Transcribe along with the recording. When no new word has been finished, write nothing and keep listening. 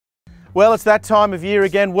Well, it's that time of year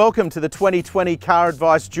again. Welcome to the 2020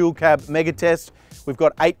 CarAdvice Dual Cab Mega Test. We've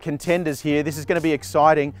got 8 contenders here. This is going to be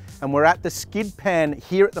exciting, and we're at the skid pan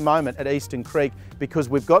here at the moment at Eastern Creek because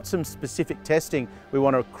we've got some specific testing we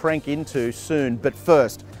want to crank into soon. But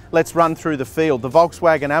first, let's run through the field. The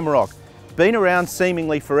Volkswagen Amarok, been around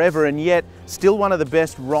seemingly forever and yet still one of the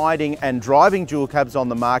best riding and driving dual cabs on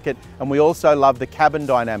the market, and we also love the cabin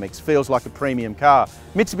dynamics, feels like a premium car.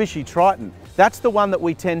 Mitsubishi Triton, that's the one that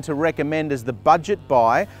we tend to recommend as the budget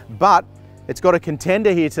buy, but it's got a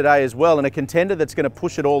contender here today as well, and a contender that's going to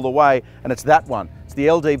push it all the way, and it's that one. It's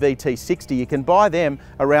the LD BT-50. You can buy them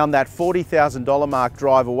around that $40,000 mark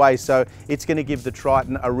drive away, so it's going to give the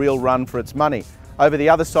Triton a real run for its money. Over the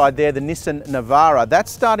other side there, the Nissan Navara,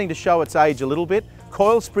 that's starting to show its age a little bit.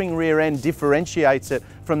 Coil spring rear end differentiates it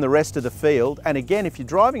from the rest of the field, and again, if you're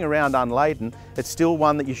driving around unladen, it's still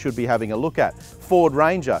one that you should be having a look at. Ford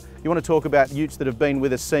Ranger, you want to talk about utes that have been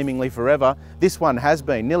with us seemingly forever. This one has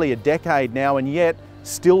been nearly a decade now, and yet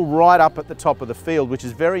still right up at the top of the field, which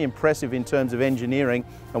is very impressive in terms of engineering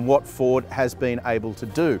and what Ford has been able to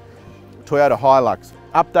do. Toyota HiLux,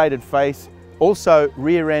 updated face, also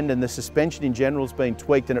rear end and the suspension in general has been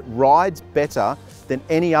tweaked, and it rides better than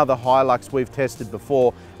any other HiLux we've tested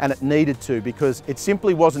before, and it needed to because it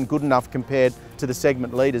simply wasn't good enough compared to the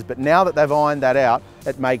segment leaders. But now that they've ironed that out,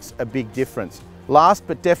 it makes a big difference. Last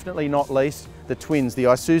but definitely not least, the twins, the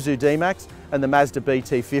Isuzu D-Max and the Mazda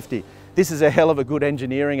BT-50. This is a hell of a good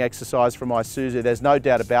engineering exercise from Isuzu, there's no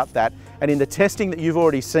doubt about that. And in the testing that you've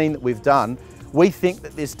already seen that we've done, we think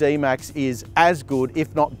that this D-Max is as good,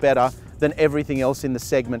 if not better, than everything else in the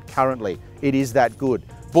segment currently. It is that good.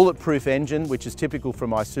 Bulletproof engine, which is typical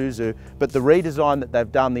from Isuzu, but the redesign that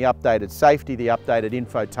they've done, the updated safety, the updated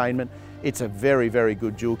infotainment, it's a very, very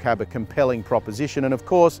good dual cab, a compelling proposition. And of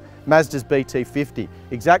course, Mazda's BT-50,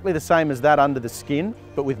 exactly the same as that under the skin,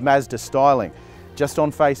 but with Mazda styling. Just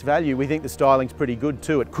on face value, we think the styling's pretty good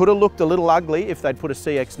too. It could have looked a little ugly if they'd put a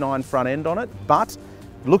CX-9 front end on it, but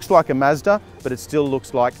it looks like a Mazda, but it still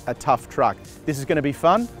looks like a tough truck. This is going to be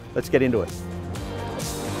fun. Let's get into it.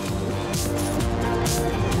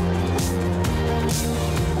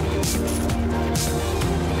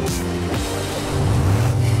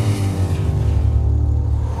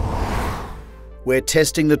 We're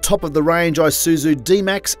testing the top-of-the-range Isuzu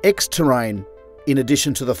D-Max X-Terrain. In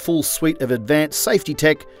addition to the full suite of advanced safety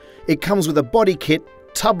tech, it comes with a body kit,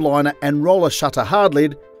 tub liner and roller shutter hard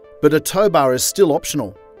lid, but a tow bar is still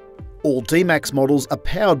optional. All D-Max models are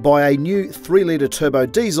powered by a new 3-litre turbo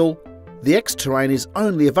diesel. The X-Terrain is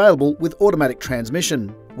only available with automatic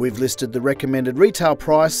transmission. We've listed the recommended retail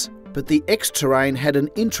price, but the X-Terrain had an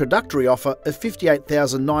introductory offer of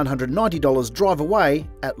 $58,990 drive away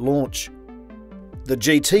at launch. The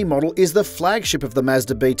GT model is the flagship of the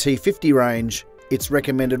Mazda BT-50 range. Its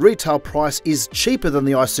recommended retail price is cheaper than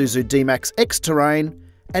the Isuzu D-Max X-Terrain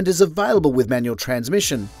and is available with manual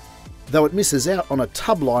transmission, though it misses out on a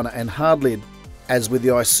tub liner and hard lid. As with the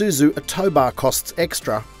Isuzu, a tow bar costs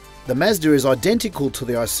extra. The Mazda is identical to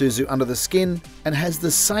the Isuzu under the skin and has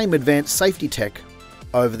the same advanced safety tech.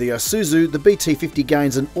 Over the Isuzu, the BT-50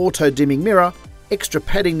 gains an auto-dimming mirror, extra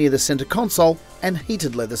padding near the centre console and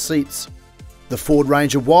heated leather seats. The Ford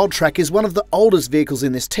Ranger Wildtrak is one of the oldest vehicles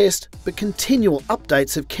in this test, but continual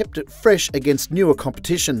updates have kept it fresh against newer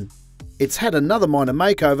competition. It's had another minor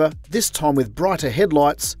makeover, this time with brighter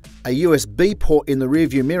headlights, a USB port in the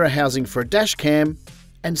rearview mirror housing for a dash cam,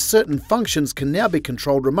 and certain functions can now be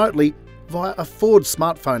controlled remotely via a Ford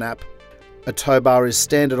smartphone app. A tow bar is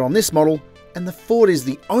standard on this model, and the Ford is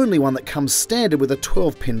the only one that comes standard with a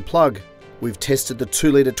 12-pin plug. We've tested the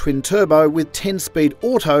 2-litre twin turbo with 10-speed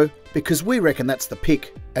auto because we reckon that's the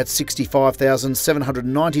pick. At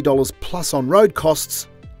 $65,790 plus on road costs,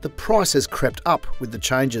 the price has crept up with the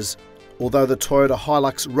changes. Although the Toyota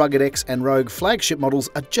HiLux Rugged X and Rogue flagship models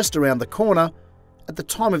are just around the corner, at the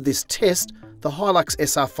time of this test, the HiLux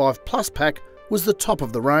SR5 Plus Pack was the top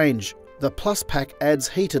of the range. The Plus Pack adds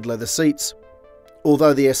heated leather seats.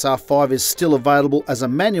 Although the SR5 is still available as a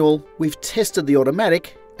manual, we've tested the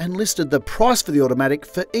automatic and listed the price for the automatic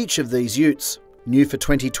for each of these utes. New for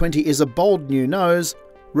 2020 is a bold new nose,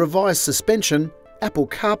 revised suspension, Apple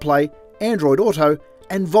CarPlay, Android Auto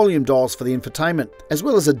and volume dials for the infotainment, as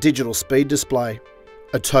well as a digital speed display.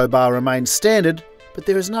 A tow bar remains standard, but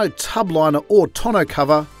there is no tub liner or tonneau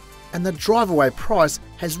cover, and the drive-away price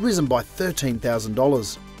has risen by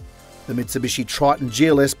 $13,000. The Mitsubishi Triton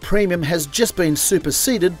GLS Premium has just been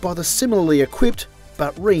superseded by the similarly equipped,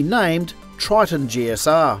 but renamed, Triton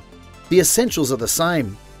GSR. The essentials are the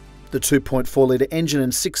same. The 2.4-litre engine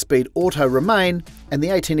and 6-speed auto remain, and the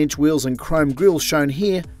 18-inch wheels and chrome grille shown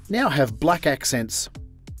here now have black accents.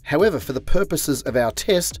 However, for the purposes of our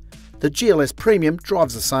test, the GLS Premium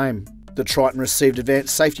drives the same. The Triton received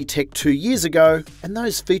advanced safety tech 2 years ago, and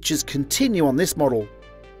those features continue on this model.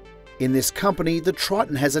 In this company, the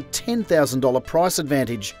Triton has a $10,000 price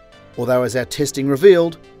advantage, although as our testing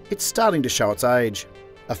revealed, it's starting to show its age.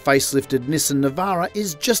 A facelifted Nissan Navara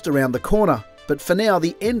is just around the corner, but for now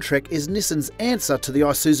the N-Trek is Nissan's answer to the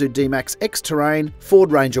Isuzu D-Max X-Terrain,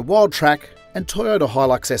 Ford Ranger Wildtrak and Toyota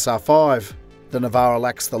HiLux SR5. The Navara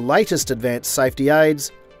lacks the latest advanced safety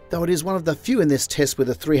aids, though it is one of the few in this test with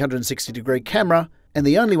a 360-degree camera and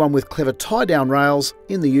the only one with clever tie-down rails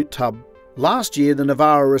in the ute tub. Last year, the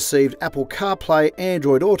Navara received Apple CarPlay,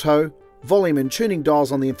 Android Auto, volume and tuning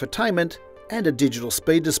dials on the infotainment, and a digital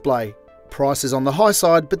speed display. Price is on the high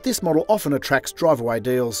side, but this model often attracts drive-away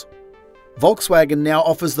deals. Volkswagen now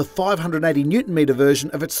offers the 580 Nm version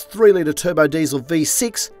of its 3-litre turbo diesel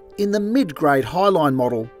V6 in the mid-grade Highline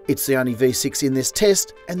model. It's the only V6 in this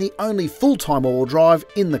test and the only full-time all-wheel drive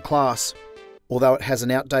in the class. Although it has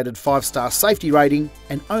an outdated 5-star safety rating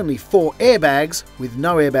and only 4 airbags with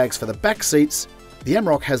no airbags for the back seats, the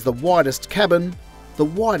Amarok has the widest cabin, the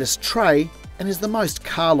widest tray, and is the most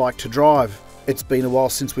car-like to drive. It's been a while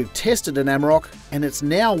since we've tested an Amarok, and it's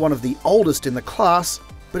now one of the oldest in the class,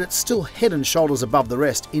 but it's still head and shoulders above the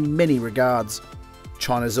rest in many regards.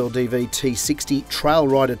 China's LDV T60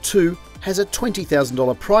 Trailrider 2 has a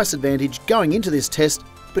 $20,000 price advantage going into this test,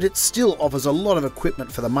 but it still offers a lot of equipment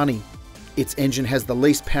for the money. Its engine has the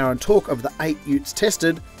least power and torque of the 8 utes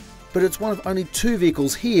tested, but it's one of only 2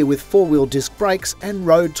 vehicles here with 4-wheel disc brakes and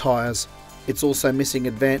road tyres. It's also missing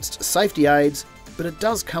advanced safety aids, but it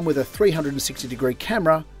does come with a 360-degree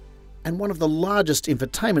camera and one of the largest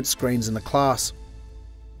infotainment screens in the class.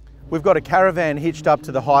 We've got a caravan hitched up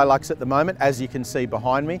to the HiLux at the moment, as you can see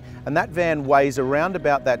behind me, and that van weighs around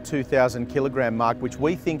about that 2,000 kilogram mark, which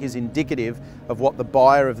we think is indicative of what the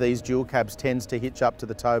buyer of these dual cabs tends to hitch up to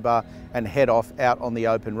the tow bar and head off out on the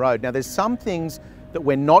open road. Now, there's some things that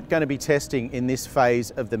we're not going to be testing in this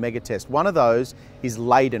phase of the mega test. One of those is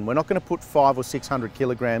laden. We're not going to put 500 or 600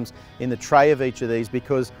 kilograms in the tray of each of these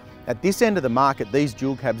because at this end of the market, these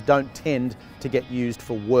dual cabs don't tend to get used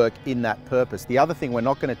for work in that purpose. The other thing we're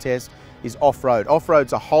not going to test is off-road.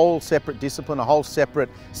 Off-road's a whole separate discipline, a whole separate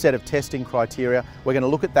set of testing criteria. We're going to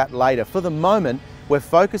look at that later. For the moment, we're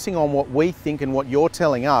focusing on what we think and what you're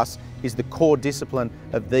telling us is the core discipline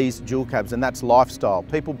of these dual cabs, and that's lifestyle.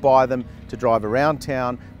 People buy them to drive around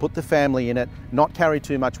town, put the family in it, not carry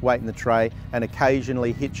too much weight in the tray, and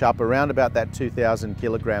occasionally hitch up around about that 2,000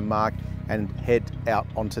 kilogram mark and head out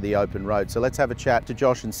onto the open road. So let's have a chat to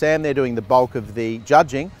Josh and Sam. They're doing the bulk of the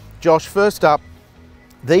judging. Josh, first up,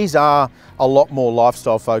 these are a lot more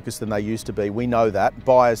lifestyle focused than they used to be. We know that.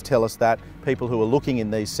 Buyers tell us that. People who are looking in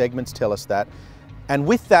these segments tell us that. And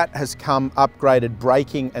with that has come upgraded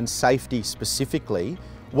braking and safety specifically.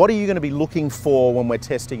 What are you going to be looking for when we're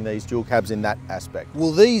testing these dual cabs in that aspect?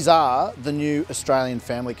 Well, these are the new Australian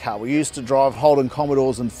family car. We used to drive Holden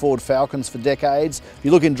Commodores and Ford Falcons for decades. If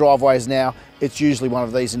you look in driveways now, it's usually one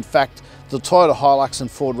of these. In fact, the Toyota HiLux and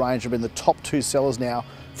Ford Ranger have been the top 2 sellers now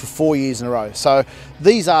for 4 years in a row. So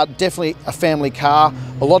these are definitely a family car.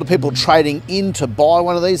 A lot of people trading in to buy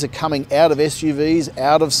one of these are coming out of SUVs,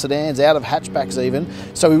 out of sedans, out of hatchbacks even.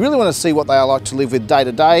 So we really want to see what they are like to live with day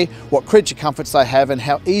to day, what creature comforts they have and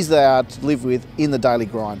how easy they are to live with in the daily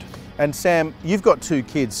grind. And Sam, you've got 2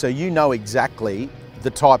 kids, so you know exactly the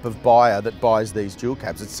type of buyer that buys these dual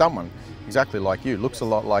cabs. It's someone exactly like you, looks a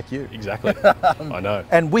lot like you. Exactly, I know.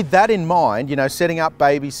 And with that in mind, you know, setting up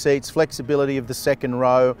baby seats, flexibility of the second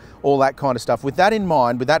row, all that kind of stuff. With that in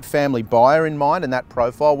mind, with that family buyer in mind and that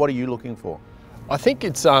profile, what are you looking for? I think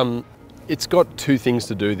it's got 2 things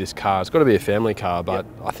to do, this car. It's got to be a family car, but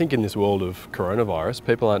yep. I think in this world of coronavirus,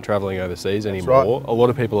 people aren't traveling overseas anymore. Right. A lot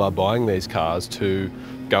of people are buying these cars to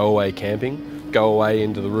go away camping, go away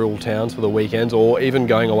into the rural towns for the weekends, or even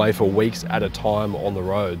going away for weeks at a time on the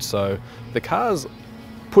road. So the cars,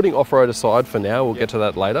 putting off-road aside for now, we'll get to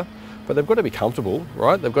that later, but they've got to be comfortable,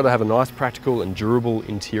 right? They've got to have a nice, practical and durable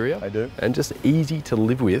interior. They do. And just easy to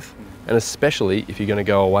live with, and especially if you're going to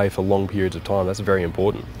go away for long periods of time, that's very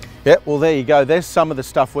important. Yeah, well there you go. There's some of the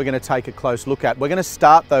stuff we're going to take a close look at. We're going to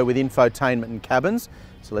start though with infotainment and cabins,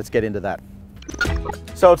 so let's get into that.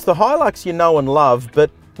 So it's the HiLux you know and love,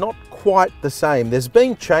 but not quite the same. There's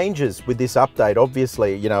been changes with this update,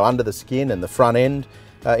 obviously, you know, under the skin and the front end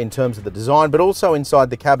in terms of the design, but also inside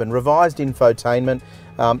the cabin. Revised infotainment,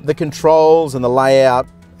 the controls and the layout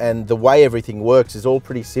and the way everything works is all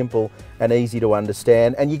pretty simple and easy to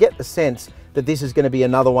understand. And you get the sense that this is going to be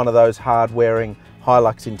another one of those hard-wearing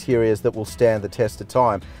HiLux interiors that will stand the test of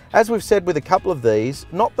time. As we've said with a couple of these,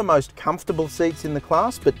 not the most comfortable seats in the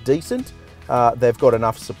class, but decent. They've got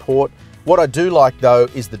enough support. What I do like though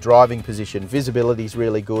is the driving position. Visibility is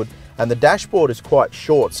really good, and the dashboard is quite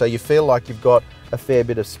short, so you feel like you've got a fair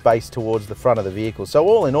bit of space towards the front of the vehicle. So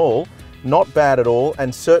all in all, not bad at all,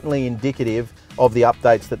 and certainly indicative of the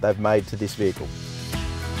updates that they've made to this vehicle.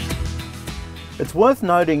 It's worth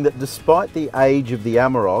noting that despite the age of the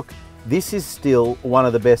Amarok, this is still one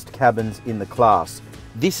of the best cabins in the class.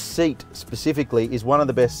 This seat specifically is one of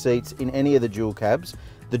the best seats in any of the dual cabs.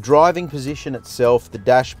 The driving position itself, the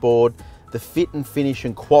dashboard, the fit and finish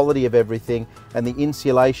and quality of everything, and the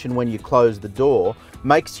insulation when you close the door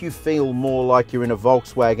makes you feel more like you're in a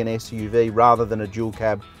Volkswagen SUV rather than a dual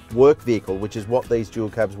cab work vehicle, which is what these dual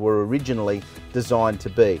cabs were originally designed to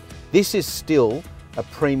be. This is still a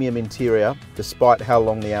premium interior despite how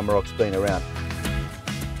long the Amarok's been around.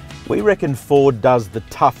 We reckon Ford does the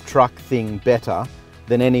tough truck thing better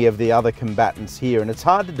than any of the other combatants here, and it's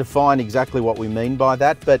hard to define exactly what we mean by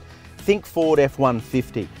that, but think Ford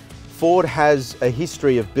F-150. Ford has a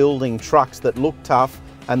history of building trucks that look tough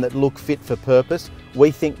and that look fit for purpose. We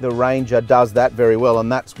think the Ranger does that very well,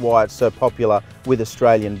 and that's why it's so popular with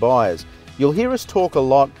Australian buyers. You'll hear us talk a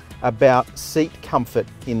lot about seat comfort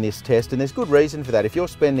in this test, and there's good reason for that. If you're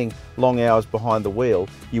spending long hours behind the wheel,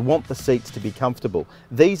 you want the seats to be comfortable.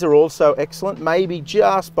 These are also excellent, maybe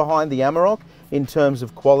just behind the Amarok in terms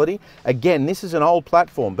of quality. Again, this is an old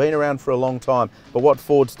platform, been around for a long time, but what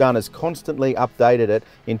Ford's done is constantly updated it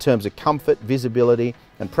in terms of comfort, visibility,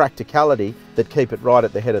 and practicality that keep it right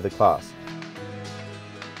at the head of the class.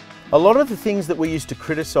 A lot of the things that we used to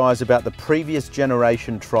criticise about the previous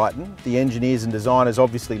generation Triton, the engineers and designers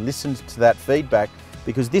obviously listened to that feedback,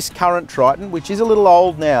 because this current Triton, which is a little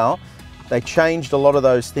old now, they changed a lot of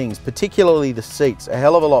those things, particularly the seats, a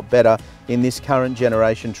hell of a lot better in this current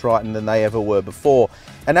generation Triton than they ever were before.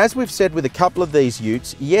 And as we've said with a couple of these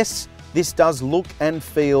utes, yes, this does look and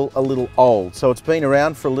feel a little old. So it's been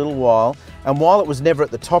around for a little while, and while it was never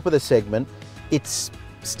at the top of the segment, it's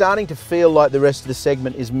starting to feel like the rest of the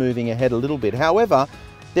segment is moving ahead a little bit. However,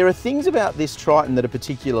 there are things about this Triton that are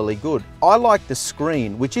particularly good. I like the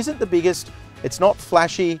screen, which isn't the biggest, it's not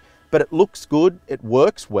flashy, but it looks good, it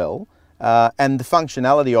works well. And the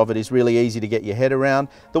functionality of it is really easy to get your head around.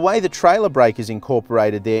 The way the trailer brake is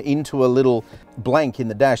incorporated there into a little blank in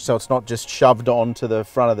the dash, so it's not just shoved onto the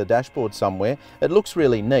front of the dashboard somewhere, it looks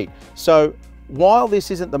really neat. So while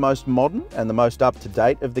this isn't the most modern and the most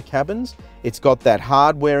up-to-date of the cabins, it's got that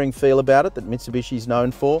hard-wearing feel about it that Mitsubishi's known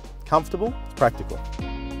for. Comfortable, it's practical.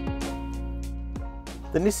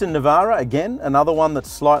 The Nissan Navara, again, another one that's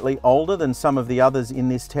slightly older than some of the others in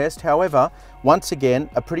this test. However, once again,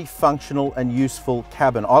 a pretty functional and useful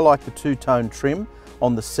cabin. I like the two-tone trim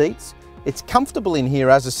on the seats. It's comfortable in here,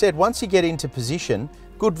 as I said. Once you get into position,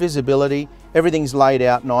 good visibility, everything's laid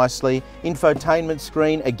out nicely. Infotainment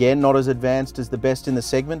screen, again, not as advanced as the best in the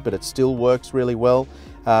segment, but it still works really well.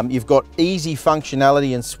 You've got easy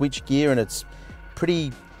functionality and switch gear, and it's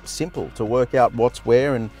pretty simple to work out what's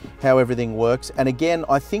where and how everything works. And again,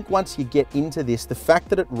 I think once you get into this, the fact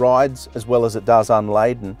that it rides as well as it does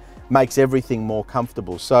unladen makes everything more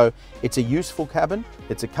comfortable. So it's a useful cabin,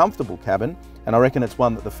 it's a comfortable cabin, and I reckon it's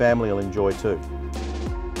one that the family will enjoy too.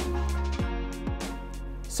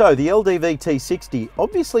 So the LDV T60,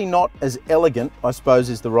 obviously not as elegant, I suppose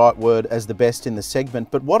is the right word, as the best in the segment,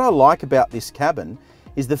 but what I like about this cabin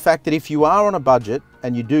is the fact that if you are on a budget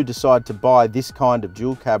and you do decide to buy this kind of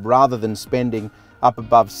dual cab rather than spending up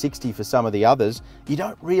above 60 for some of the others, you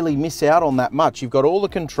don't really miss out on that much. You've got all the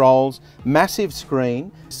controls, massive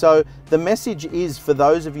screen. So the message is, for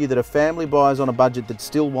those of you that are family buyers on a budget that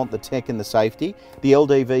still want the tech and the safety, the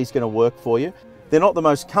LDV is going to work for you. They're not the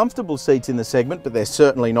most comfortable seats in the segment, but they're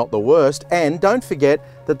certainly not the worst. And don't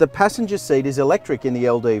forget that the passenger seat is electric in the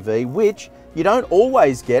LDV, which you don't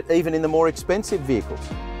always get even in the more expensive vehicles.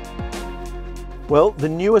 Well, the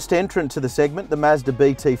newest entrant to the segment, the Mazda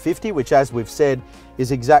BT-50, which as we've said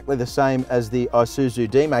is exactly the same as the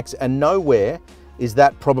Isuzu D-Max, and nowhere is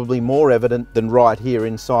that probably more evident than right here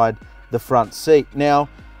inside the front seat. Now,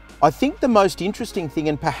 I think the most interesting thing,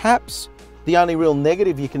 and perhaps the only real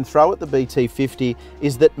negative you can throw at the BT-50,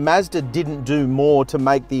 is that Mazda didn't do more to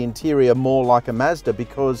make the interior more like a Mazda,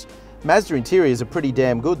 because Mazda interiors are pretty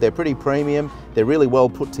damn good. They're pretty premium, they're really well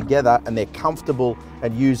put together, and they're comfortable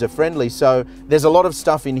and user-friendly. So there's a lot of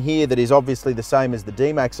stuff in here that is obviously the same as the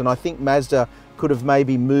D-Max, and I think Mazda could have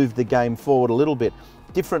maybe moved the game forward a little bit.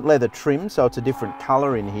 Different leather trim, so it's a different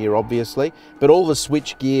colour in here, obviously, but all the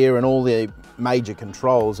switch gear and all the major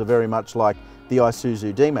controls are very much like the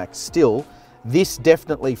Isuzu D-Max. Still, This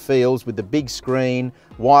definitely feels, with the big screen,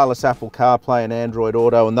 wireless Apple CarPlay and Android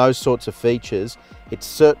Auto and those sorts of features, it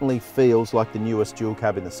certainly feels like the newest dual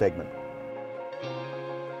cab in the segment.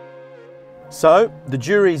 So the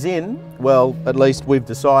jury's in, well, at least we've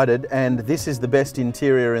decided, and this is the best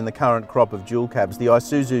interior in the current crop of dual cabs. The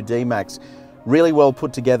Isuzu D-Max, really well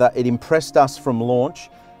put together. It impressed us from launch,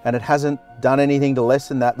 and it hasn't done anything to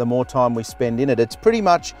lessen that the more time we spend in it. It's pretty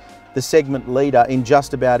much the segment leader in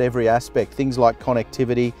just about every aspect. Things like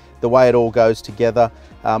connectivity, the way it all goes together.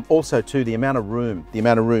 Also too, the amount of room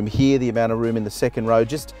here, the amount of room in the second row,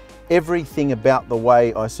 just everything about the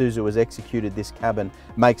way Isuzu has executed this cabin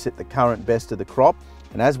makes it the current best of the crop.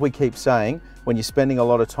 And as we keep saying, when you're spending a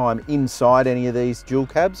lot of time inside any of these dual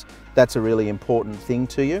cabs, that's a really important thing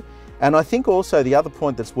to you. And I think also the other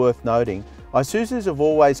point that's worth noting, Isuzus have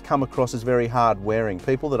always come across as very hard wearing.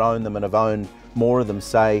 People that own them and have owned more of them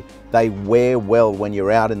say they wear well when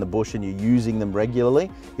you're out in the bush and you're using them regularly.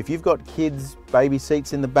 If you've got kids, baby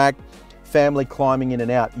seats in the back, family climbing in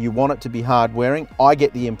and out, you want it to be hard wearing. I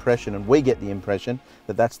get the impression, and we get the impression,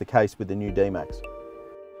 that that's the case with the new D-Max.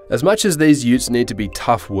 As much as these utes need to be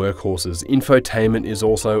tough workhorses, infotainment is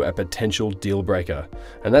also a potential deal breaker,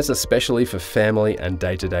 and that's especially for family and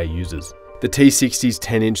day-to-day users. The T60's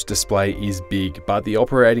 10-inch display is big, but the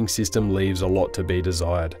operating system leaves a lot to be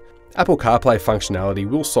desired. Apple CarPlay functionality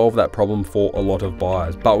will solve that problem for a lot of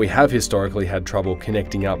buyers, but we have historically had trouble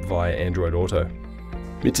connecting up via Android Auto.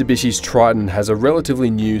 Mitsubishi's Triton has a relatively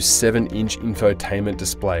new 7-inch infotainment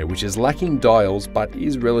display, which is lacking dials but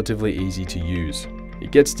is relatively easy to use.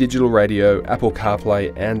 It gets digital radio, Apple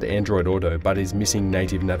CarPlay and Android Auto, but is missing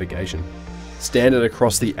native navigation. Standard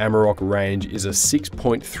across the Amarok range is a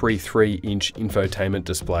 6.33-inch infotainment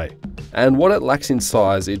display. And what it lacks in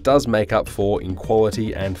size, it does make up for in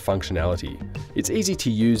quality and functionality. It's easy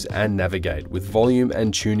to use and navigate, with volume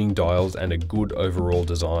and tuning dials and a good overall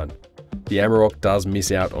design. The Amarok does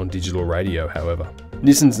miss out on digital radio, however.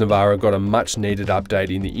 Nissan's Navara got a much needed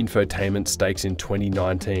update in the infotainment stakes in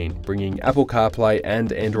 2019, bringing Apple CarPlay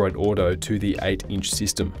and Android Auto to the 8-inch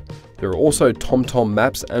system. There are also TomTom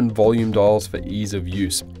maps and volume dials for ease of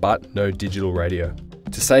use, but no digital radio.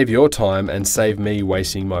 To save your time and save me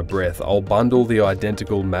wasting my breath, I'll bundle the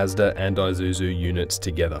identical Mazda and Isuzu units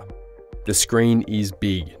together. The screen is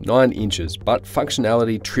big, 9 inches, but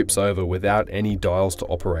functionality trips over without any dials to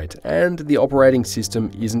operate, and the operating system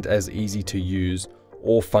isn't as easy to use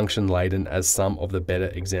or function laden as some of the better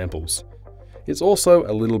examples. It's also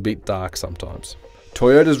a little bit dark sometimes.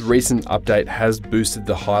 Toyota's recent update has boosted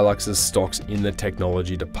the HiLux's stocks in the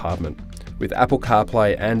technology department, with Apple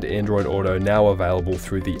CarPlay and Android Auto now available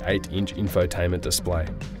through the 8-inch infotainment display.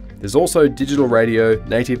 There's also digital radio,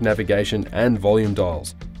 native navigation and volume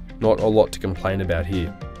dials. Not a lot to complain about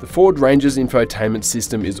here. The Ford Ranger's infotainment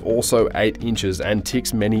system is also 8 inches and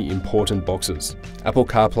ticks many important boxes: Apple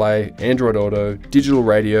CarPlay, Android Auto, digital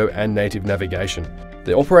radio and native navigation.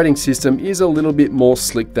 The operating system is a little bit more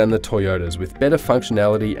slick than the Toyotas, with better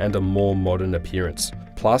functionality and a more modern appearance.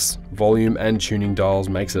 Plus, volume and tuning dials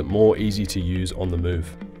makes it more easy to use on the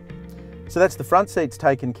move. So that's the front seats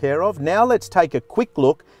taken care of. Now let's take a quick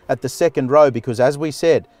look at the second row, because as we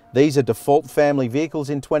said, these are default family vehicles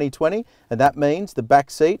in 2020, and that means the back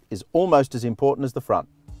seat is almost as important as the front.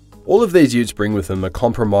 All of these utes bring with them a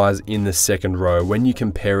compromise in the second row when you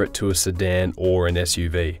compare it to a sedan or an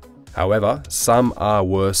SUV. However, some are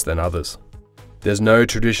worse than others. There's no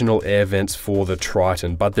traditional air vents for the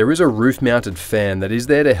Triton, but there is a roof-mounted fan that is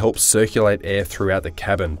there to help circulate air throughout the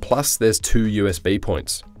cabin, plus there's 2 USB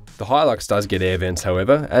points. The HiLux does get air vents,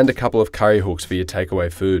 however, and a couple of curry hooks for your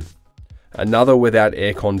takeaway food. Another without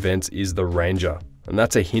aircon vents is the Ranger, and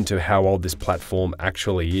that's a hint of how old this platform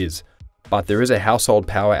actually is. But there is a household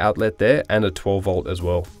power outlet there and a 12 volt as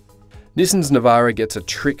well. Nissan's Navara gets a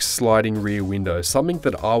trick sliding rear window, something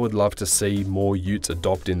that I would love to see more utes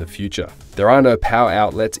adopt in the future. There are no power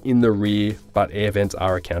outlets in the rear, but air vents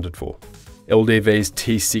are accounted for. LDV's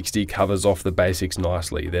T60 covers off the basics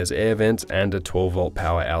nicely. There's air vents and a 12 volt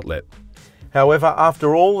power outlet. However,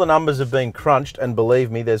 after all the numbers have been crunched, and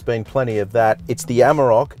believe me, there's been plenty of that, it's the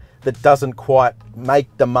Amarok that doesn't quite make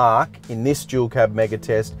the mark in this dual cab mega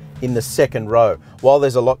test in the second row. While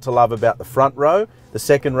there's a lot to love about the front row, the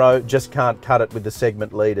second row just can't cut it with the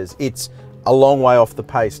segment leaders. It's a long way off the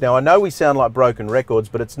pace. Now, I know we sound like broken records,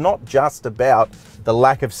 but it's not just about the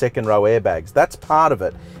lack of second row airbags. That's part of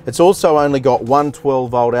it. It's also only got one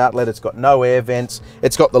 12 volt outlet. It's got no air vents.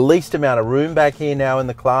 It's got the least amount of room back here now in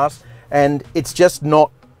the class, and it's just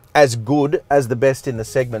not as good as the best in the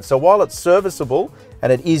segment. So while it's serviceable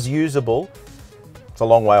and it is usable, it's a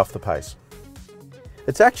long way off the pace.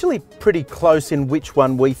 It's actually pretty close in which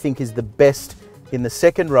one we think is the best in the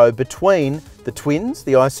second row between the twins,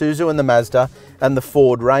 the Isuzu and the Mazda, and the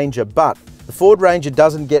Ford Ranger. But the Ford Ranger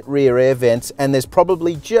doesn't get rear air vents, and there's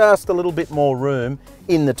probably just a little bit more room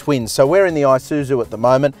in the twins. So we're in the Isuzu at the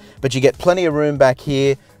moment, but you get plenty of room back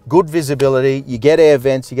here, good visibility, you get air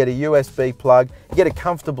vents, you get a USB plug, you get a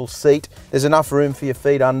comfortable seat. There's enough room for your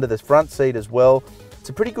feet under the front seat as well. It's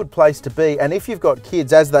a pretty good place to be, and if you've got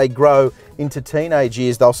kids, as they grow into teenage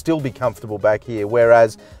years, they'll still be comfortable back here,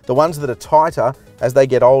 whereas the ones that are tighter, as they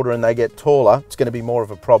get older and they get taller, it's going to be more of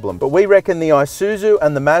a problem. But we reckon the Isuzu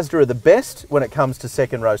and the Mazda are the best when it comes to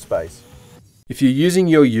second row space. If you're using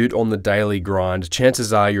your ute on the daily grind,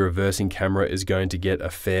 chances are your reversing camera is going to get a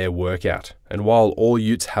fair workout. And while all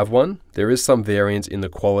utes have one, there is some variance in the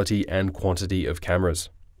quality and quantity of cameras.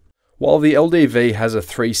 While the LDV has a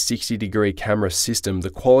 360-degree camera system, the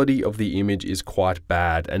quality of the image is quite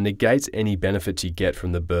bad and negates any benefits you get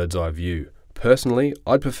from the bird's eye view. Personally,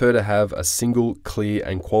 I'd prefer to have a single, clear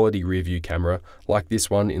and quality rear view camera like this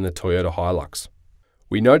one in the Toyota HiLux.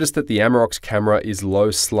 We noticed that the Amarok's camera is low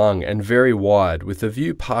slung and very wide, with the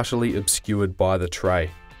view partially obscured by the tray.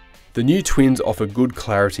 The new twins offer good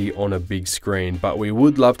clarity on a big screen, but we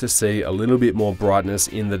would love to see a little bit more brightness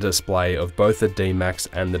in the display of both the D-Max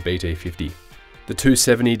and the BT-50. The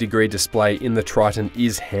 270-degree display in the Triton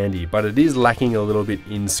is handy, but it is lacking a little bit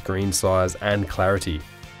in screen size and clarity,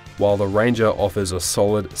 while the Ranger offers a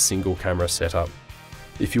solid single camera setup.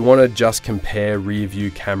 If you want to just compare rear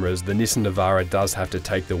view cameras, the Nissan Navara does have to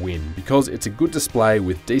take the win, because it's a good display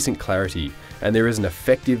with decent clarity, and there is an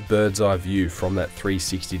effective bird's eye view from that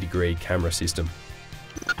 360-degree camera system.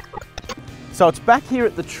 So it's back here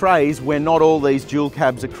at the trays where not all these dual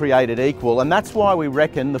cabs are created equal, and that's why we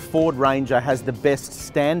reckon the Ford Ranger has the best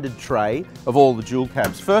standard tray of all the dual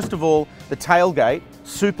cabs. First of all, the tailgate,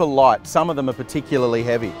 super light. Some of them are particularly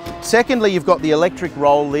heavy. Secondly, you've got the electric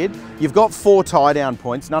roll lid. You've got 4 tie-down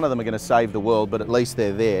points. None of them are going to save the world, but at least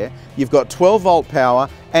they're there. You've got 12-volt power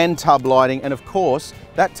and tub lighting, and of course,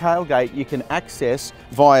 that tailgate you can access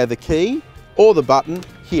via the key or the button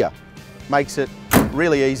here. Makes it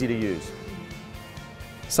really easy to use.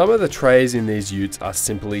 Some of the trays in these utes are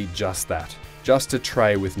simply just that, just a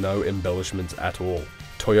tray with no embellishments at all.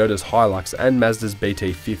 Toyota's HiLux and Mazda's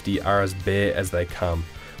BT-50 are as bare as they come,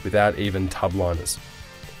 without even tub liners.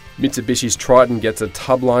 Mitsubishi's Triton gets a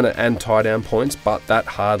tub liner and tie-down points, but that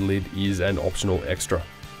hard lid is an optional extra.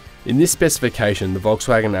 In this specification, the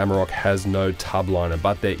Volkswagen Amarok has no tub liner,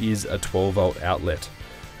 but there is a 12-volt outlet.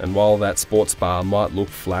 And while that sports bar might look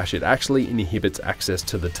flash, it actually inhibits access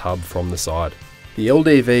to the tub from the side. The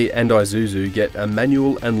LDV and Isuzu get a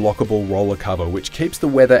manual and lockable roller cover, which keeps the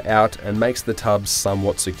weather out and makes the tubs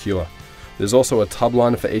somewhat secure. There's also a tub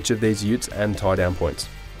liner for each of these utes and tie-down points.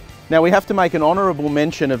 Now we have to make an honourable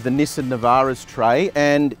mention of the Nissan Navara's tray,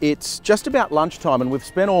 and it's just about lunchtime and we've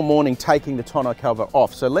spent all morning taking the tonneau cover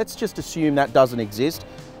off. So let's just assume that doesn't exist,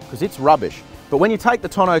 because it's rubbish. But when you take the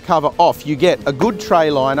tonneau cover off, you get a good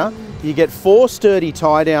tray liner, you get 4 sturdy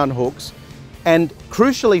tie-down hooks, and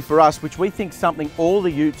crucially for us, which we think something all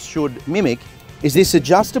the utes should mimic, is this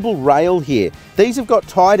adjustable rail here. These have got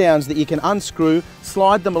tie downs that you can unscrew,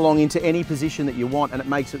 slide them along into any position that you want, and it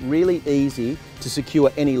makes it really easy to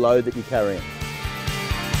secure any load that you're carrying.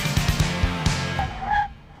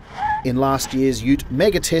 In last year's ute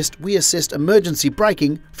mega test, we assessed emergency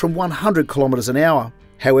braking from 100 kilometres an hour.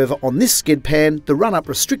 However, on this skid pan, the run-up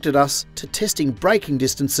restricted us to testing braking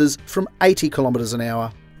distances from 80 kilometres an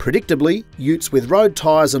hour. Predictably, utes with road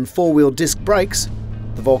tyres and 4-wheel disc brakes,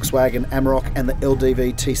 the Volkswagen Amarok and the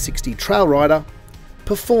LDV T60 Trailrider,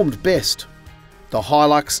 performed best. The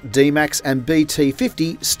HiLux, D-Max and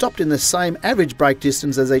BT-50 stopped in the same average brake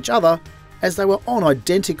distance as each other, as they were on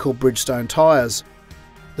identical Bridgestone tyres.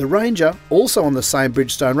 The Ranger, also on the same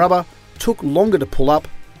Bridgestone rubber, took longer to pull up,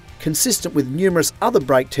 consistent with numerous other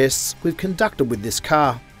brake tests we've conducted with this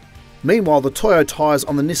car. Meanwhile, the Toyo tyres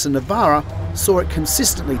on the Nissan Navara saw it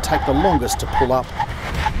consistently take the longest to pull up.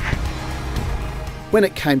 When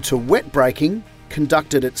it came to wet braking,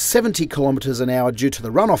 conducted at 70 kilometres an hour due to the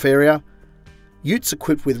runoff area, utes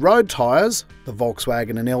equipped with road tyres, the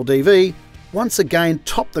Volkswagen and LDV, once again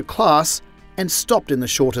topped the class and stopped in the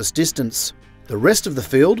shortest distance. The rest of the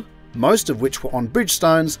field, most of which were on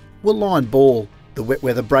Bridgestones, were line ball. The wet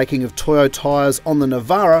weather braking of Toyo tyres on the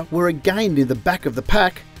Navara were again near the back of the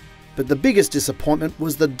pack, but the biggest disappointment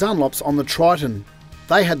was the Dunlops on the Triton.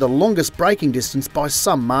 They had the longest braking distance by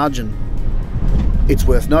some margin. It's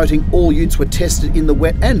worth noting all utes were tested in the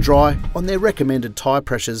wet and dry on their recommended tyre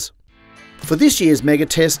pressures. For this year's mega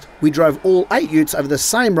test, we drove all 8 utes over the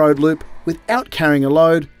same road loop without carrying a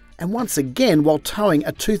load and once again while towing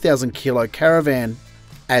a 2,000 kilo caravan.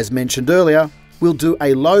 As mentioned earlier, we'll do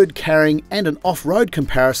a load carrying and an off-road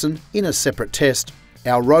comparison in a separate test.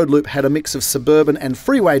 Our road loop had a mix of suburban and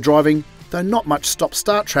freeway driving, though not much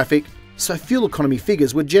stop-start traffic, so fuel economy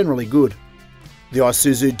figures were generally good. The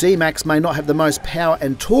Isuzu D-Max may not have the most power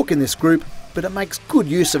and torque in this group, but it makes good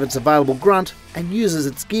use of its available grunt and uses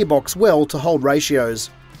its gearbox well to hold ratios.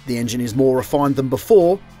 The engine is more refined than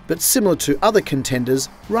before, but similar to other contenders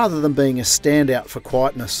rather than being a standout for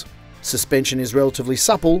quietness. Suspension is relatively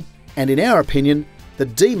supple, and in our opinion, the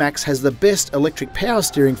D-Max has the best electric power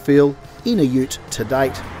steering feel in a ute to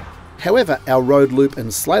date. However, our road loop and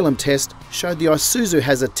slalom test showed the Isuzu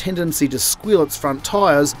has a tendency to squeal its front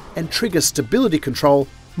tyres and trigger stability control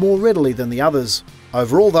more readily than the others.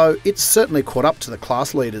 Overall though, it's certainly caught up to the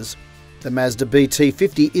class leaders. The Mazda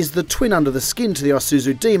BT-50 is the twin under the skin to the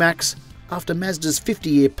Isuzu D-Max after Mazda's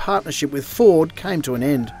 50-year partnership with Ford came to an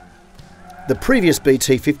end. The previous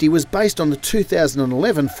BT-50 was based on the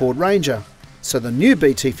 2011 Ford Ranger, so the new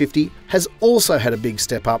BT-50 has also had a big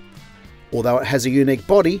step up. Although it has a unique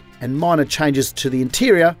body and minor changes to the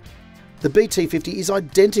interior, the BT-50 is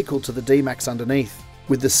identical to the D-Max underneath.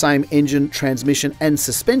 With the same engine, transmission and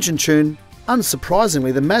suspension tune,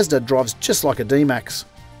 unsurprisingly the Mazda drives just like a D-Max.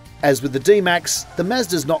 As with the D-Max, the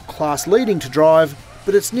Mazda's not class leading to drive,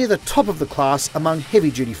 but it's near the top of the class among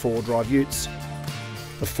heavy-duty four-wheel drive utes.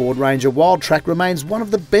 The Ford Ranger Wildtrak remains one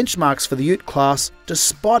of the benchmarks for the ute class,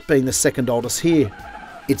 despite being the second oldest here.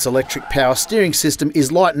 Its electric power steering system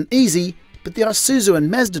is light and easy, but the Isuzu and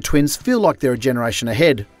Mazda twins feel like they're a generation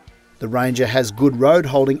ahead. The Ranger has good road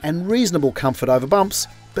holding and reasonable comfort over bumps,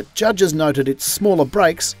 but judges noted its smaller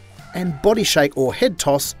brakes and body shake or head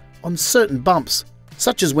toss on certain bumps,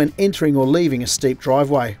 such as when entering or leaving a steep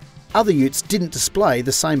driveway. Other utes didn't display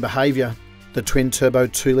the same behaviour. The twin-turbo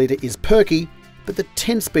 2-litre is perky, but the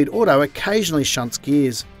 10-speed auto occasionally shunts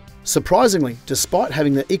gears. Surprisingly, despite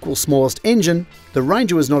having the equal smallest engine, the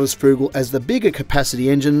Ranger was not as frugal as the bigger capacity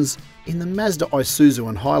engines in the Mazda, Isuzu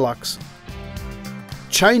and HiLux.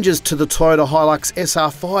 Changes to the Toyota HiLux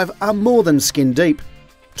SR5 are more than skin deep.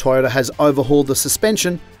 Toyota has overhauled the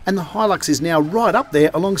suspension and the HiLux is now right up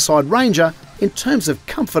there alongside Ranger in terms of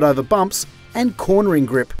comfort over bumps and cornering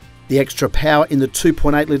grip. The extra power in the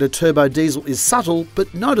 2.8 litre turbo diesel is subtle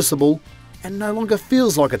but noticeable and no longer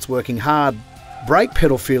feels like it's working hard. Brake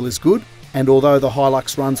pedal feel is good, and although the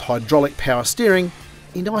HiLux runs hydraulic power steering,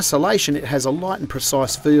 in isolation it has a light and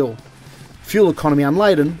precise feel. Fuel economy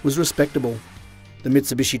unladen was respectable. The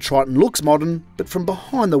Mitsubishi Triton looks modern, but from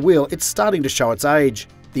behind the wheel it's starting to show its age.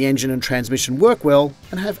 The engine and transmission work well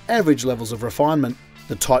and have average levels of refinement.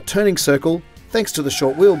 The tight turning circle, thanks to the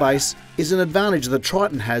short wheelbase, is an advantage the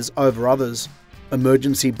Triton has over others.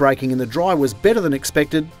 Emergency braking in the dry was better than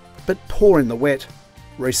expected, but poor in the wet.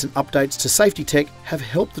 Recent updates to safety tech have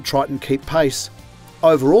helped the Triton keep pace.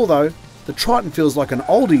 Overall though, the Triton feels like an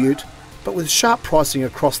older ute, but with sharp pricing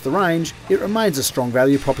across the range, it remains a strong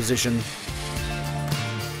value proposition.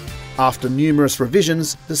 After numerous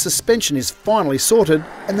revisions, the suspension is finally sorted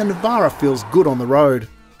and the Navara feels good on the road.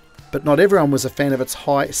 But not everyone was a fan of its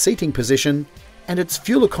high seating position, and its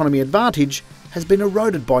fuel economy advantage has been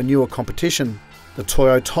eroded by newer competition. The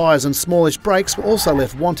Toyo tyres and smallish brakes were also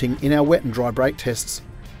left wanting in our wet and dry brake tests.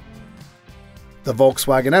 The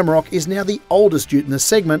Volkswagen Amarok is now the oldest ute in the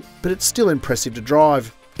segment, but it's still impressive to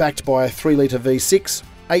drive. Backed by a 3-litre V6,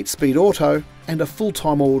 8-speed auto, and a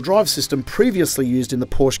full-time all-wheel drive system previously used in the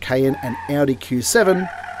Porsche Cayenne and Audi Q7,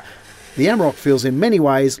 the Amarok feels in many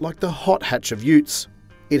ways like the hot hatch of utes.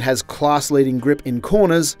 It has class-leading grip in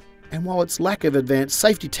corners, and while its lack of advanced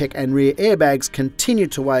safety tech and rear airbags continue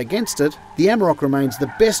to weigh against it, the Amarok remains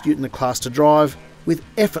the best ute in the class to drive, with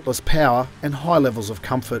effortless power and high levels of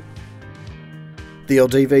comfort. The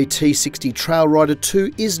LDV T60 Trailrider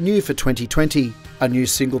 2 is new for 2020. A new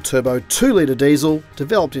single-turbo 2-litre diesel,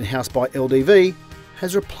 developed in-house by LDV,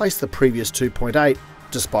 has replaced the previous 2.8.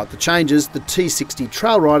 Despite the changes, the T60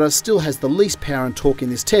 Trailrider still has the least power and torque in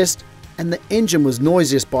this test, and the engine was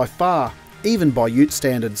noisiest by far, even by ute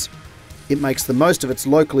standards. It makes the most of its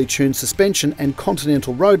locally tuned suspension and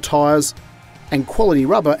Continental road tyres, and quality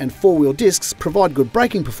rubber and four-wheel discs provide good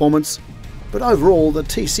braking performance, but overall the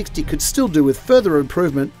T60 could still do with further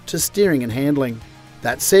improvement to steering and handling.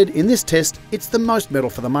 That said, in this test, it's the most metal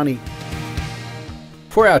for the money.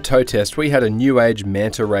 For our tow test, we had a new age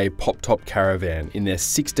Manta Ray pop-top caravan in their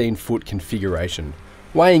 16-foot configuration,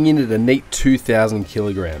 weighing in at a neat 2,000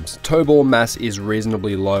 kilograms. Tow ball mass is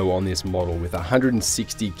reasonably low on this model, with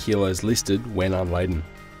 160 kilos listed when unladen.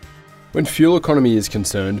 When fuel economy is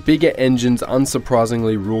concerned, bigger engines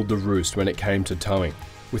unsurprisingly ruled the roost when it came to towing.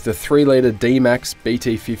 with the 3-litre D-Max,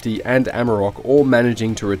 BT-50 and Amarok all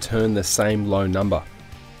managing to return the same low number.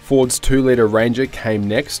 Ford's 2-litre Ranger came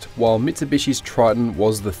next, while Mitsubishi's Triton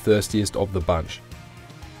was the thirstiest of the bunch.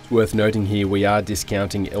 It's worth noting here we are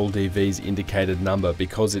discounting LDV's indicated number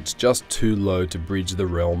because it's just too low to bridge the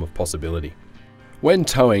realm of possibility. When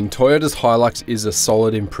towing, Toyota's HiLux is a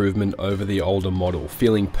solid improvement over the older model,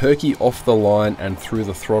 feeling perky off the line and through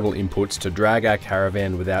the throttle inputs to drag our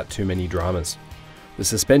caravan without too many dramas. The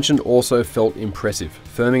suspension also felt impressive,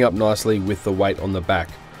 firming up nicely with the weight on the back.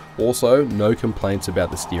 Also, no complaints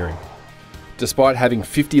about the steering. Despite having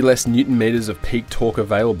 50 less Newton meters of peak torque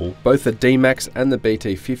available, both the D-Max and the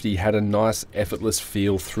BT-50 had a nice effortless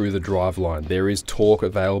feel through the driveline. There is torque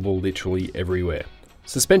available literally everywhere.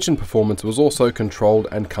 Suspension performance was also controlled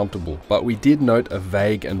and comfortable, but we did note a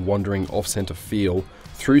vague and wandering off-centre feel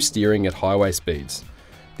through steering at highway speeds.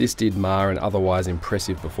 This did mar an otherwise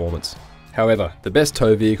impressive performance. However, the best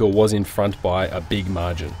tow vehicle was in front by a big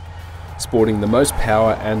margin. Sporting the most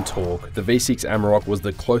power and torque, the V6 Amarok was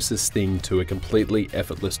the closest thing to a completely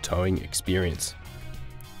effortless towing experience.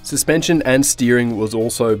 Suspension and steering was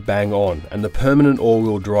also bang on, and the permanent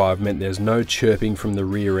all-wheel drive meant there's no chirping from the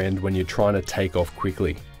rear end when you're trying to take off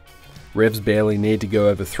quickly. Revs barely need to go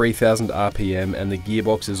over 3000 RPM, and the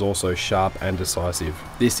gearbox is also sharp and decisive.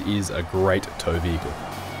 This is a great tow vehicle.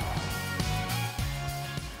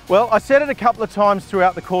 Well, I said it a couple of times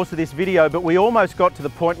throughout the course of this video, but we almost got to the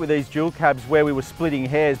point with these dual cabs where we were splitting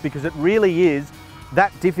hairs, because it really is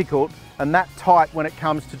that difficult and that tight when it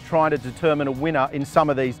comes to trying to determine a winner in some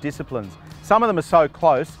of these disciplines. Some of them are so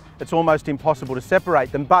close, it's almost impossible to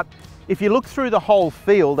separate them. But if you look through the whole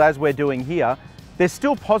field, as we're doing here, there's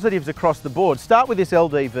still positives across the board. Start with this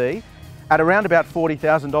LDV at around about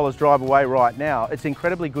 $40,000 drive away right now. It's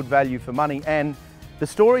incredibly good value for money, and the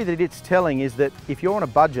story that it's telling is that if you're on a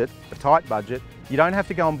budget, a tight budget, you don't have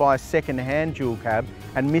to go and buy a second-hand dual cab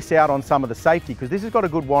and miss out on some of the safety, because this has got a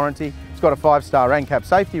good warranty, it's got a 5-star ANCAP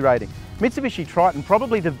safety rating. Mitsubishi Triton,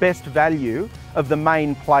 probably the best value of the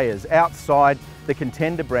main players outside the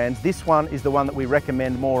contender brands. This one is the one that we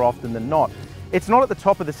recommend more often than not. It's not at the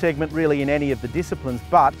top of the segment really in any of the disciplines,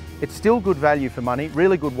 but it's still good value for money,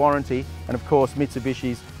 really good warranty, and of course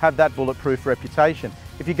Mitsubishis have that bulletproof reputation.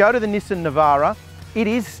 If you go to the Nissan Navara, it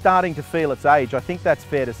is starting to feel its age. I think that's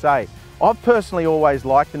fair to say. I've personally always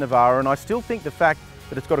liked the Navara, and I still think the fact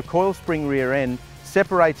that it's got a coil spring rear end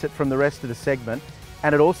separates it from the rest of the segment,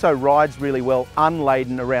 and it also rides really well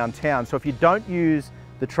unladen around town. So if you don't use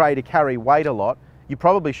the tray to carry weight a lot, you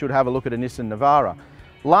probably should have a look at a Nissan Navara.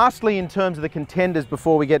 Lastly, in terms of the contenders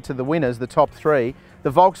before we get to the winners, the top three,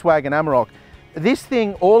 the Volkswagen Amarok. This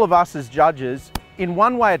thing, all of us as judges, in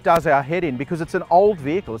one way it does our head in, because it's an old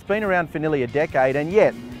vehicle. It's been around for nearly a decade, and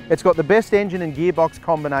yet it's got the best engine and gearbox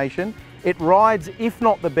combination. It rides, if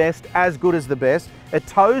not the best, as good as the best. It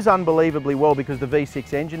tows unbelievably well because the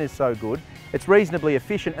V6 engine is so good. It's reasonably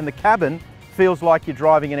efficient, and the cabin feels like you're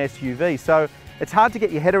driving an SUV. So it's hard to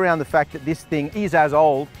get your head around the fact that this thing is as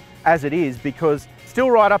old as it is, because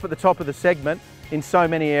still right up at the top of the segment in so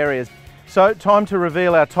many areas. So time to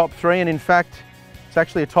reveal our top three, and in fact, it's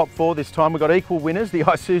actually a top four this time. We've got equal winners, the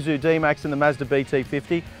Isuzu D-Max and the Mazda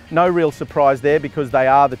BT-50. No real surprise there because they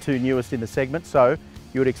are the two newest in the segment, so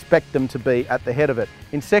you would expect them to be at the head of it.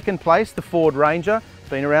 In second place, the Ford Ranger. It's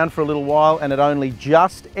been around for a little while, and it only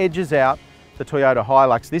just edges out the Toyota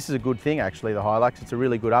HiLux. This is a good thing, actually, the HiLux. It's a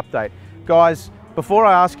really good update. Guys, before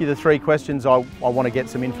I ask you the three questions I want to get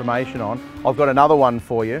some information on, I've got another one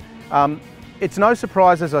for you. It's no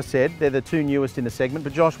surprise, as I said, they're the two newest in the segment,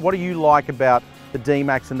 but Josh, what do you like about the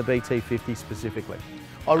D-Max and the BT-50 specifically?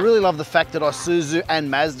 I really love the fact that Isuzu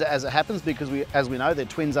and Mazda, as it happens, because as we know, they're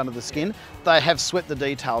twins under the skin, they have swept the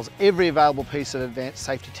details. Every available piece of advanced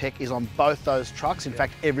safety tech is on both those trucks, in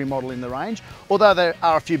fact, every model in the range. Although there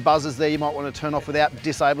are a few buzzers there you might want to turn off without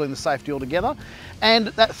disabling the safety altogether. And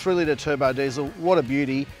that 3-litre turbo diesel, what a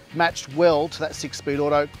beauty, matched well to that 6-speed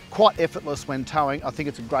auto, quite effortless when towing. I think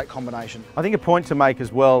it's a great combination. I think a point to make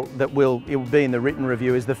as well that it will be in the written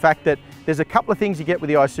review is the fact that there's a couple of things you get with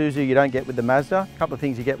the Isuzu you don't get with the Mazda, a couple of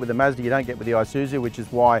things you get with the Mazda you don't get with the Isuzu, which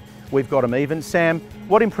is why we've got them even. Sam,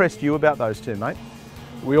 what impressed you about those two, mate?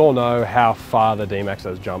 We all know how far the D-Max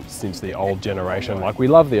has jumped since the old generation. Like, we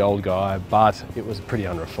love the old guy, but it was pretty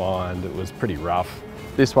unrefined, it was pretty rough.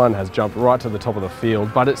 This one has jumped right to the top of the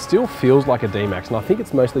field, but it still feels like a D-Max, and I think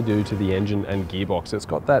it's mostly due to the engine and gearbox. It's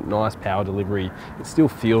got that nice power delivery. It still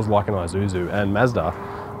feels like an Isuzu, and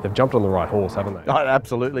Mazda, they've jumped on the right horse, haven't they? I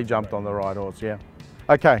absolutely jumped on the right horse, yeah.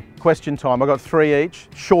 Okay, question time. I've got three each,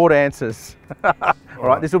 short answers. All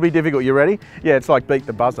right, this will be difficult. You ready? Yeah, it's like beat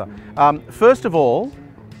the buzzer. First of all,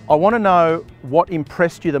 I want to know what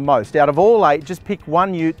impressed you the most. Out of all 8, just pick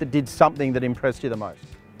one ute that did something that impressed you the most.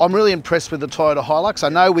 I'm really impressed with the Toyota HiLux. I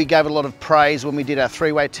know we gave it a lot of praise when we did our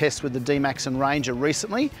 3-way test with the D-Max and Ranger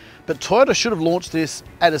recently, but Toyota should have launched this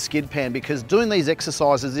at a skid pan, because doing these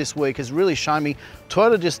exercises this week has really shown me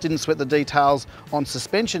Toyota just didn't sweat the details on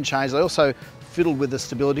suspension change. They also fiddled with the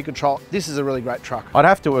stability control. This is a really great truck. I'd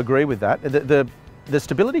have to agree with that. The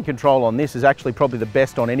stability control on this is actually probably the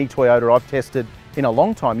best on any Toyota I've tested in a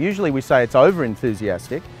long time. Usually we say it's over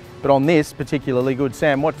enthusiastic, but on this, particularly good.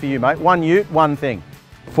 Sam, what for you, mate? One ute, one thing.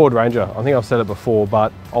 Ford Ranger, I think I've said it before,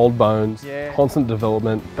 but old bones, Yeah. constant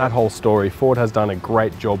development, that whole story. Ford has done a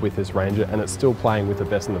great job with this Ranger, and it's still playing with the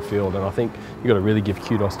best in the field, and I think you've got to really give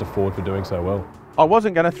kudos to Ford for doing so well. I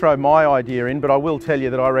wasn't going to throw my idea in, but I will tell you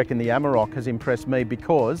that I reckon the Amarok has impressed me,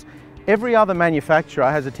 because every other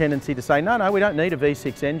manufacturer has a tendency to say, no, we don't need a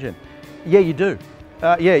V6 engine. Yeah, you do.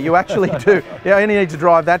 Yeah, you actually do. You only need to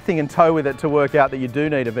drive that thing and tow with it to work out that you do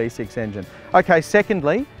need a V6 engine. Okay,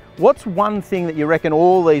 secondly, what's one thing that you reckon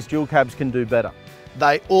all these dual cabs can do better?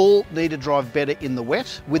 They all need to drive better in the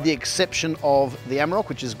wet, with the exception of the Amarok,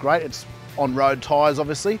 which is great. It's on road tyres,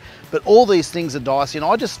 obviously, but all these things are dicey, and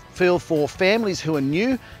I just feel for families who are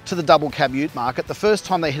new to the double cab ute market, the first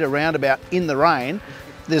time they hit a roundabout in the rain,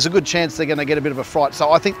 there's a good chance they're going to get a bit of a fright.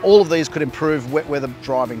 So I think all of these could improve wet weather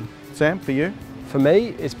driving. Sam, for you? For me,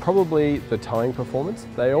 it's probably the towing performance.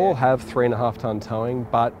 They all have 3.5 tonne towing,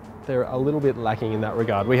 but they're a little bit lacking in that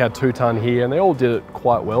regard. We had 2 tonne here, and they all did it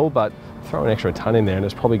quite well, but throw an extra tonne in there and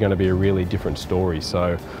it's probably going to be a really different story.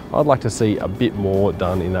 So I'd like to see a bit more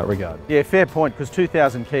done in that regard. Yeah, fair point, because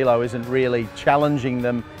 2,000 kilo isn't really challenging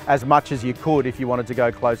them as much as you could if you wanted to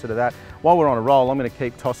go closer to that. While we're on a roll, I'm going to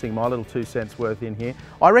keep tossing my little 2 cents worth in here.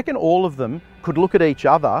 I reckon all of them could look at each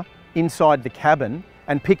other inside the cabin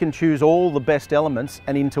and pick and choose all the best elements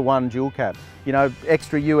and into one dual cab. You know,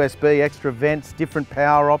 extra USB, extra vents, different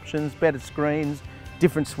power options, better screens,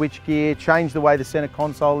 different switch gear, change the way the center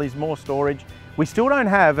console is, more storage. We still don't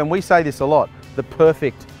have, and we say this a lot, the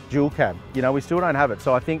perfect dual cab. You know, we still don't have it.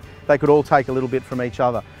 So I think they could all take a little bit from each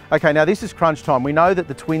other. Okay, now this is crunch time. We know that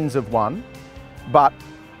the twins have won, but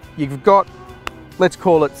you've got, let's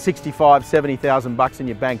call it 65, 70,000 bucks in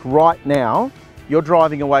your bank right now. You're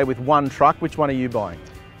driving away with one truck. Which one are you buying?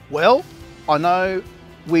 Well, I know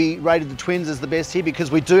we rated the twins as the best here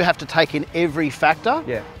because we do have to take in every factor.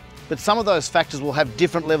 Yeah. But some of those factors will have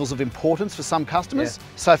different levels of importance for some customers. Yeah.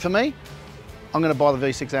 So for me, I'm going to buy the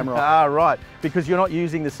V6 Amarok. Ah, right. Because you're not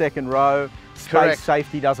using the second row. Space, correct.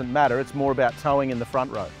 Safety doesn't matter. It's more about towing in the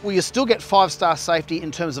front row. Well, you still get 5-star safety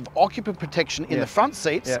in terms of occupant protection in the front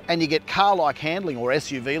seats, and you get car-like handling, or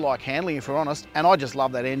SUV-like handling, if we're honest. And I just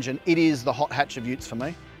love that engine. It is the hot hatch of utes for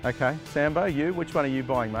me. Okay, Sambo, you, which one are you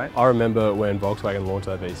buying, mate? I remember when Volkswagen launched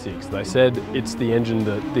that V6, they said it's the engine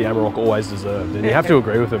that the Amarok always deserved, and you have to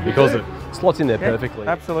agree with them because it slots in there perfectly.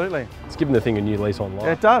 Absolutely. It's given the thing a new lease on life.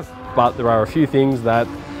 It does. But there are a few things that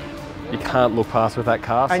you can't look past with that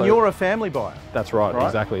car. And you're a family buyer. That's right,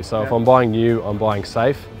 exactly. So if I'm buying new, I'm buying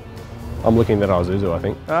safe. I'm looking at that Isuzu, I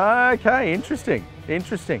think. Okay, interesting,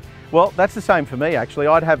 interesting. Well, that's the same for me, actually.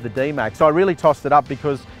 I'd have the D-Max. I really tossed it up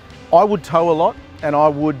because I would tow a lot and I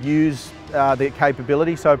would use the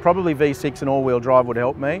capability. So probably V6 and all-wheel drive would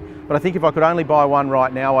help me. But I think if I could only buy one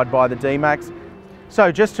right now, I'd buy the D-Max. So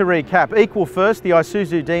just to recap, equal first, the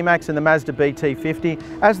Isuzu D-Max and the Mazda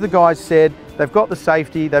BT-50. As the guys said, they've got the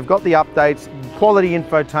safety, they've got the updates, quality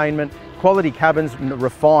infotainment, quality cabins,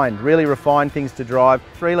 refined, really refined things to drive.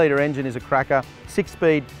 3-litre engine is a cracker.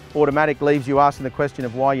 6-speed automatic leaves you asking the question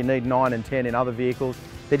of why you need 9 and 10 in other vehicles.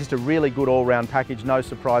 They're just a really good all-round package. No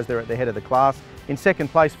surprise they're at the head of the class. In second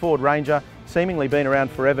place, Ford Ranger, seemingly been around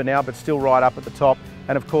forever now, but still right up at the top.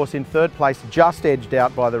 And of course, in third place, just edged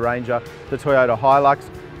out by the Ranger, the Toyota HiLux.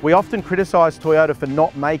 We often criticise Toyota for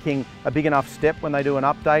not making a big enough step when they do an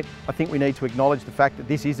update. I think we need to acknowledge the fact that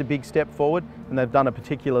this is a big step forward, and they've done a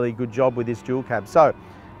particularly good job with this dual cab. So,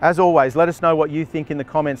 as always, let us know what you think in the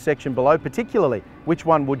comments section below, particularly which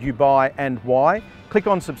one would you buy and why. Click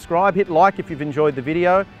on subscribe, hit like if you've enjoyed the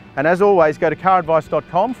video, and as always, go to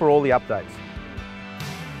CarAdvice.com for all the updates.